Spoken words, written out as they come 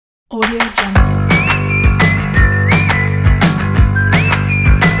Audio Jungle.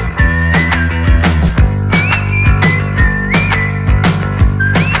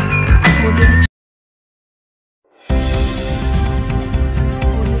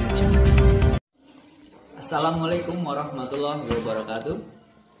 Assalamualaikum warahmatullahi wabarakatuh.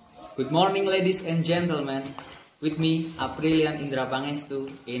 Good morning, ladies and gentlemen. With me, Aprilian Indra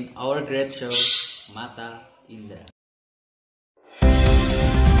Pangestu in our great show, Mata Indra.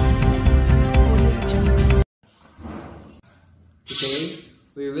 Today,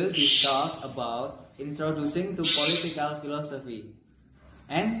 we will discuss about introducing to political philosophy.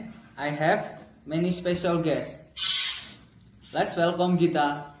 And I have many special guests. Let's welcome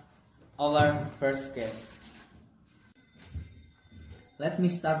Gita, our first guest. Let me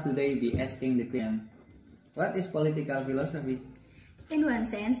start today by asking the question, what is political philosophy? In one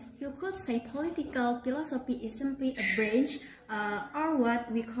sense, you could say political philosophy is simply a branch or what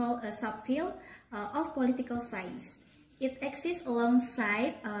we call a subfield of political science. It exists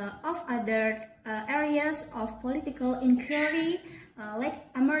alongside of other areas of political inquiry like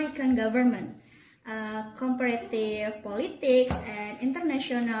American government, comparative politics, and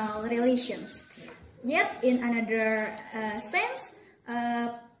international relations. Yet, in another sense,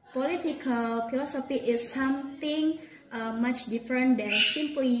 political philosophy is something much different than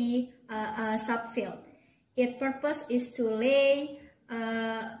simply a subfield. Its purpose is to lay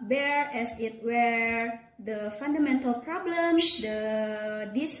bare as it were the fundamental problems, the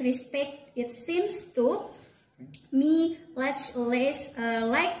disrespect. It seems to me less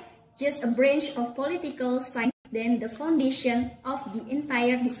like just a branch of political science than the foundation of the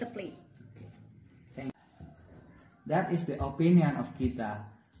entire discipline. That is the opinion of Gita.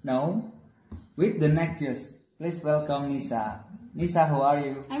 Now, with the next guest, please welcome Nisa. Nisa, how are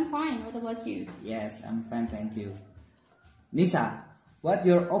you? I'm fine. What about you? Yes, I'm fine, thank you. Nisa, what's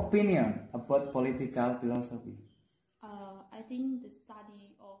your opinion about political philosophy? I think the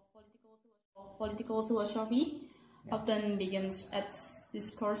study of political philosophy often begins at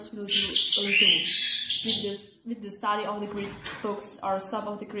discourse with the study of the great books or some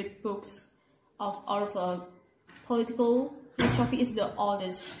of the great books of our political philosophy is the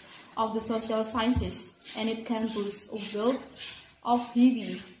oldest of the social sciences, and it can boast a wealth of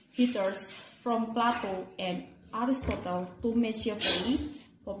heavy hitters from Plato and Aristotle to Machiavelli,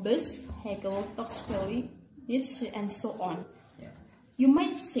 Hobbes, Hegel, Tocqueville, Nietzsche, and so on. You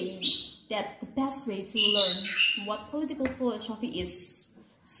might say that the best way to learn what political philosophy is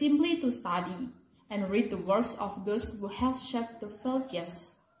simply to study and read the works of those who have shaped the field.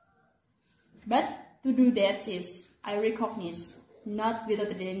 Yes. But to do that is, I recognize, not without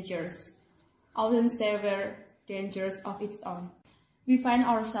the dangers, often severe dangers of its own. We find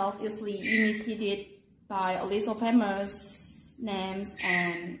ourselves easily imitated by a list of famous names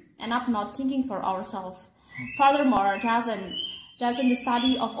and end up not thinking for ourselves. Furthermore, doesn't the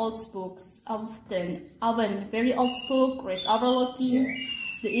study of old books, often very old book, risk overlooking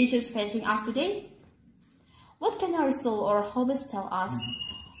the issues facing us today? What can Aristotle or Hobbes tell us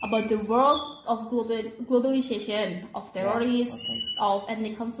about the world of globalization, of terrorists, of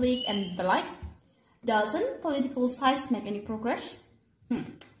ethnic conflict, and the like? Doesn't political science make any progress?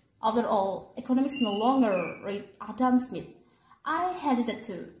 After all, economics no longer read Adam Smith. I hesitate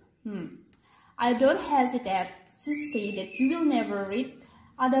to. I don't hesitate to say that you will never read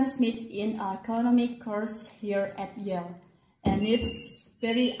Adam Smith in an economic course here at Yale, and it's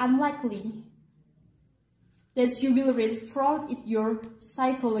very unlikely that you will read Freud in your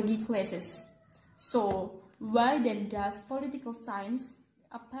psychology classes. So why then does political science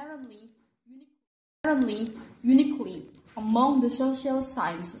apparently uniquely among the social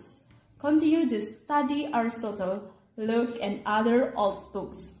sciences continue to study Aristotle, Locke, and other old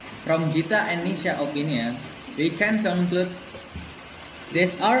books? From Gita and Nisha's opinion, we can conclude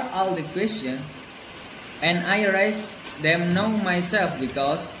these are all the questions, and I raise them now myself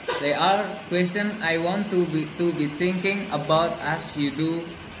because they are questions I want to be thinking about as you do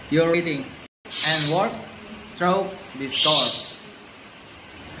your reading and work through this course.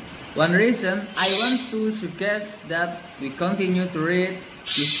 One reason I want to suggest that we continue to read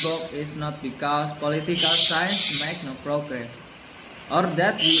this book is not because political science makes no progress, or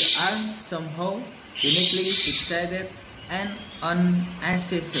that we are somehow uniquely fixated and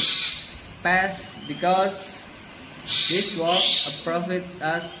unassisted past, because this work provides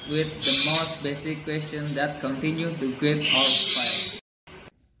us with the most basic questions that continue to guide our fight.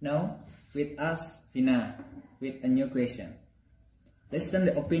 Now, with us, Vina, with a new question. Listen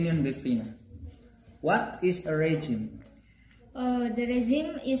the opinion with Vina. What is a regime? The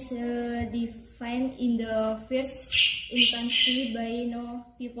regime is defined in the first infancy by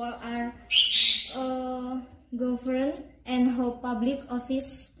people are governed and how public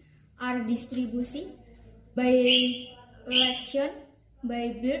office are distributed by election,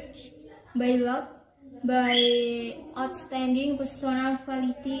 by birth, by lot, by outstanding personal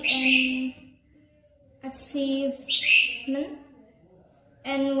quality and achievement,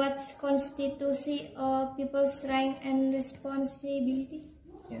 and what constitutes people's right and responsibility.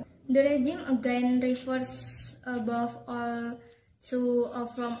 Yeah. The regime again refers above all to a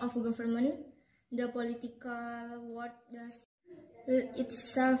form of government. The political word does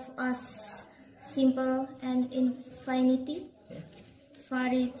itself as simple and infinity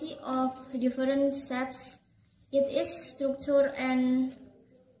variety of different shapes. It is structured and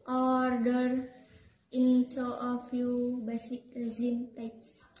ordered into a few basic regime types.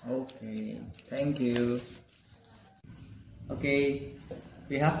 Okay, thank you. Okay,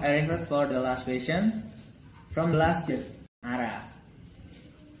 we have arrived for the last question from the last guest, Ara.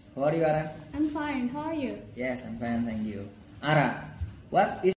 How are you, Ara? I'm fine. How are you? Yes, I'm fine, thank you. Ara,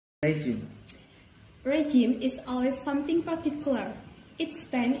 what is regime? Regime is always something particular. It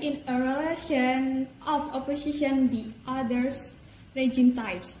stands in a relation of opposition the others regime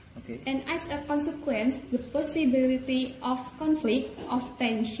types. Okay. And as a consequence, the possibility of conflict, of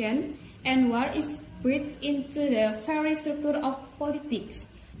tension, and war is built into the very structure of politics.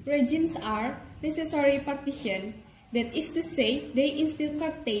 Regimes are necessary partition. That is to say, they instill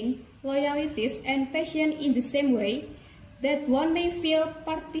certain loyalties and passion in the same way that one may feel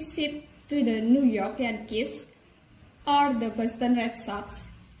particip to the New York Yankees, or the Boston Red Sox,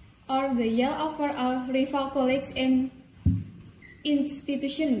 or the yell over our rival colleagues and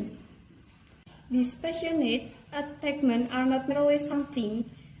institution. These passionate attachments are not merely something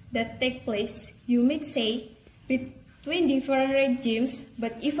that take place, you may say, between different regimes,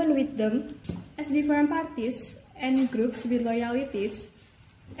 but even with them, as different parties and groups with loyalties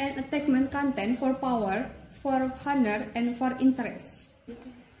and attachment content for power, for honor, and for interest.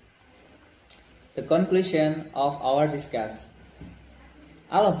 The conclusion of our discuss.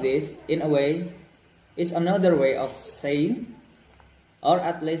 All of this, in a way, is another way of saying, or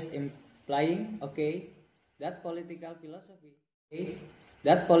at least implying, that political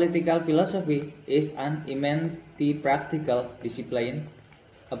philosophy is an immensely practical discipline,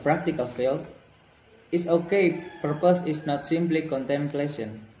 a practical field. It's okay, purpose is not simply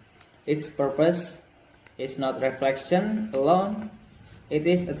contemplation. Its purpose is not reflection alone. It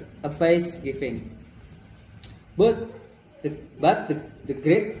is a face giving. But the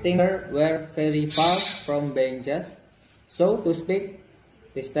great thinkers were very far from being just, so to speak,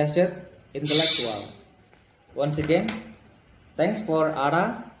 detached intellectual. Once again, thanks for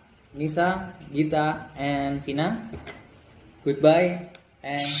Ara, Annisa, Gita, and Vina. Goodbye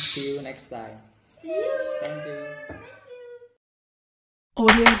and see you next time. See you. Thank you.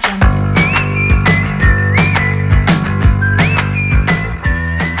 Audio Jungle.